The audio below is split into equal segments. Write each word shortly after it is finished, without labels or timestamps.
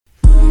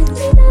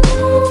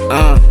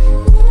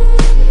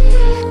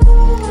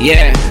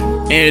Yeah,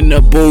 in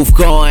the booth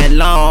going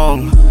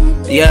long.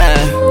 Yeah,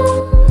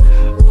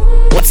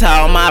 what's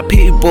all my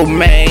people,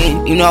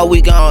 man? You know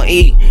we gon'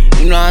 eat.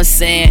 You know what I'm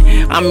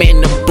saying? I'm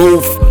in the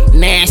booth,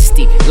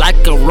 nasty,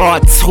 like a raw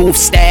tooth.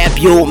 Stab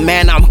you,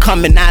 man, I'm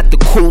coming out the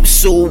coop.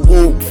 So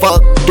woo,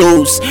 fuck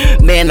dudes.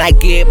 Man, I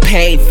get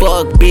paid,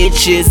 fuck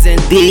bitches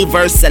and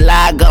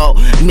Versalago.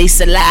 Me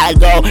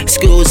Salago,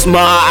 excuse me,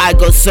 I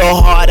go so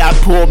hard, I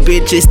pull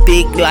bitches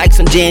thick like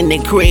some Jen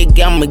and Craig.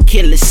 I'm a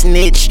killer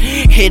snitch.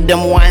 Hit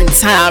them one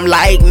time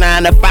like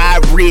 9 to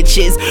 5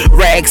 riches.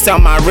 Racks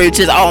on my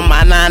riches, all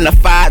my 9 to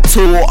 5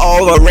 too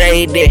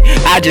overrated.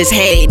 I just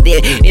hate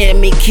it.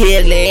 And me kill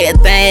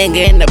everything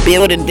in the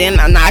building, then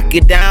I knock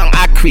it down.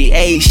 I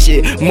create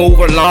shit. Move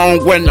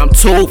along when I'm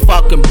too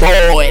fucking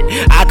bored.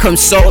 I come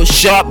so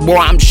sharp, boy,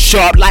 I'm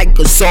sharp like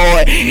a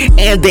sword.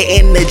 And the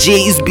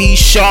energies be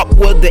sharp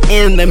with the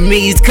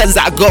enemies, cause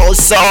I go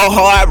so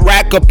hard.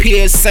 Rack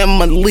appears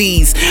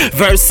similes,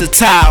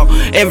 versatile.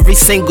 Every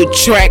single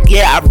track,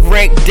 yeah, I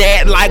wreck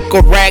that like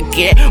a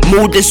racket.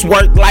 Move this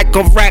work like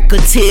a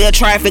racketeer.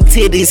 Traffic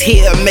titties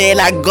here, man,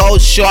 I go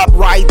sharp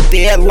right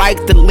there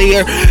like the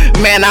leer.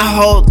 Man, I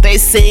hope they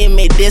see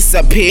me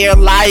disappear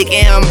like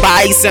M.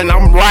 Bison.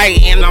 I'm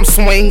right and I'm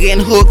swinging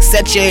hooks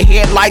at your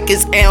head like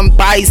it's M.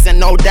 Bison.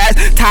 No,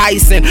 that's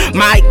Tyson,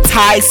 Mike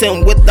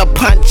Tyson with the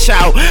punch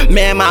out.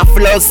 Man, my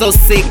flow so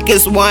sick,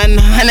 it's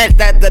 100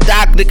 that the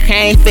doctor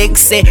can't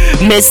fix it.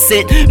 Miss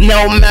it,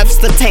 no maps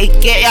to take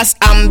it. Yes,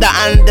 I'm the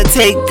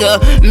Undertaker.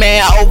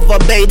 Man, over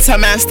beta,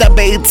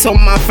 masturbate to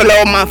my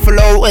flow. My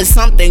flow is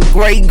something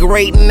great,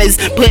 greatness.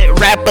 Put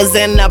rappers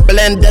in a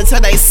blender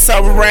till they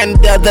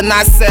surrender. Then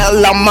I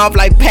sell them off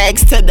like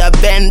packs to the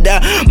vendor.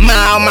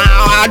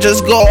 I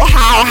just go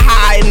how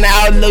high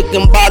now,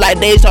 looking ball like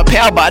Dave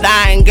Chappelle, but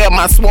I ain't get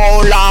my swole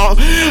on.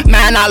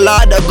 Man, I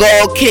love the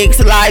gold kicks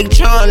like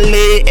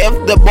Chun-Li.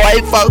 If the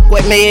boy fuck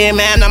with me,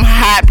 man, I'm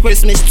hot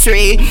Christmas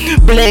tree.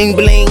 Bling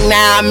bling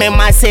now, I'm in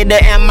my city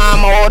and my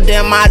mode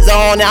in my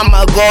zone.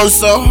 I'ma go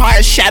so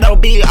hard, shadow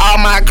be all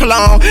my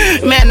clone.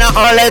 Man, the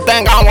only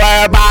thing I'm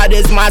worried about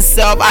is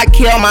myself. I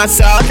kill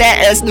myself,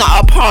 that is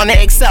not opponent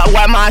except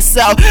with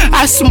myself.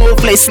 I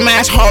smoothly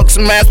smash Hulk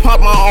smash,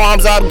 pump my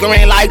arms up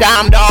green like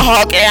I'm the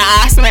Hulk, and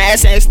I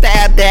smash and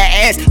stab that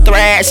ass,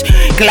 thrash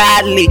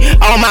gladly.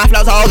 On my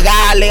flow so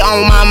godly,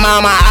 on my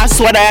mama, I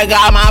swear to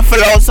God, my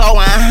flow so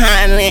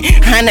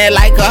honey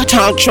like a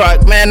tongue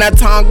truck. Man, a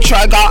tongue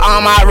truck got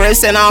on my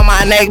wrist and on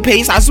my neck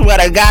piece. I swear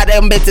to God,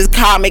 them bitches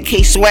call me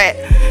Key Sweat.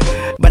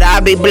 But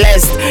I be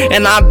blessed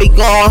and I be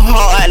going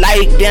hard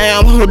like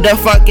damn, who the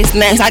fuck is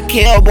next? I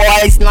kill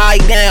boys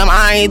like damn.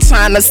 I ain't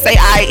trying to say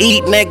I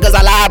eat niggas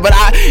alive, but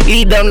I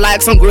eat them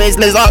like some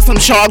grizzlies or some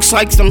sharks,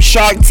 like some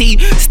shark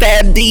teeth.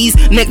 Stab these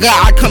nigga,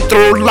 I come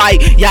through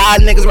like y'all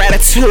niggas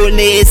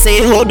ratatouille.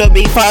 Say who to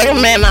be fucking,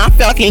 man, I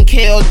fucking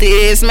kill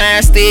this,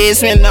 smash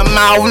this in the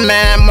mouth,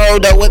 man.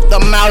 Murder with the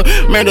mouth,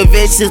 murder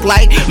vicious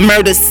like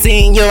murder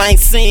scene. You ain't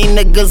seen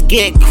niggas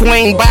get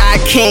queen by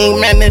a king,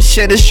 man. This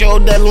shit is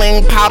shoulder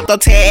lean, pop the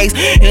tags,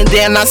 and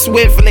then I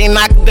swiftly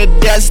knock the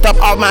dust up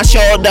off my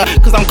shoulder,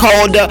 cause I'm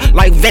colder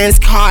like Vince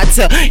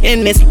Carter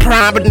in this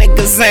prime, but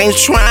niggas ain't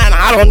trying.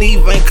 I don't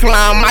even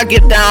climb, I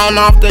get down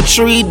off the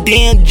tree,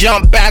 then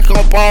jump back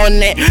up on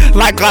it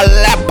like a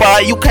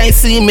leopard. You can't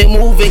see me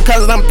moving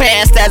cause I'm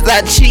fast as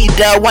a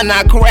cheetah. When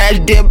I crash,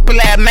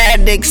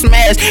 diplomatic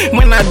smash.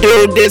 When I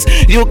do this,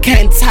 you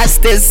can't touch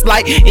this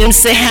like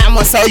MC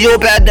Hammer, so you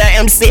better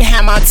MC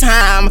Hammer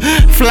time.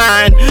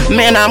 Flying,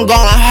 man, I'm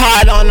going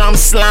hard on them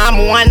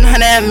slime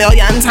 100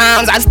 million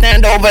times. I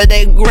stand over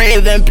their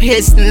grave and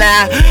piss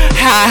now.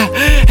 Ha,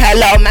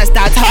 hello,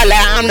 Master Toller,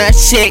 I'm the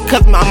shit,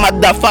 cause my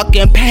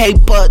motherfucking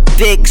paper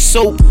thick,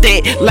 so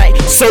thick like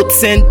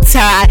suits and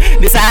tie.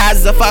 This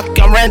is a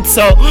fucking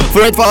rental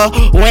for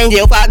when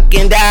you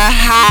fucking die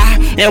high.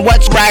 And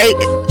what's right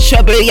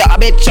should be your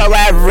bitch or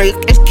average.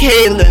 It's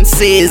killing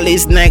seas,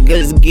 these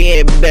niggas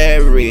get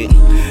buried.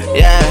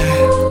 Yeah.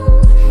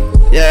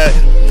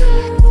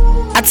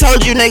 I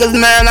told you niggas,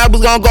 man, I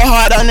was gonna go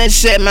hard on this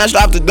shit, man.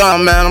 Straight off the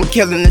dome, man. I'm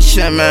killing this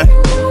shit, man.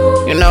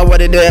 You know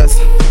what it is.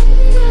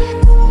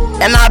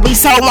 And I be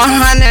so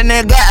 100,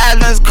 nigga,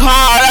 Evans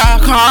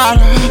Carter.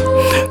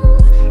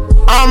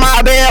 On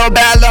my Bill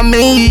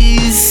Bellamy.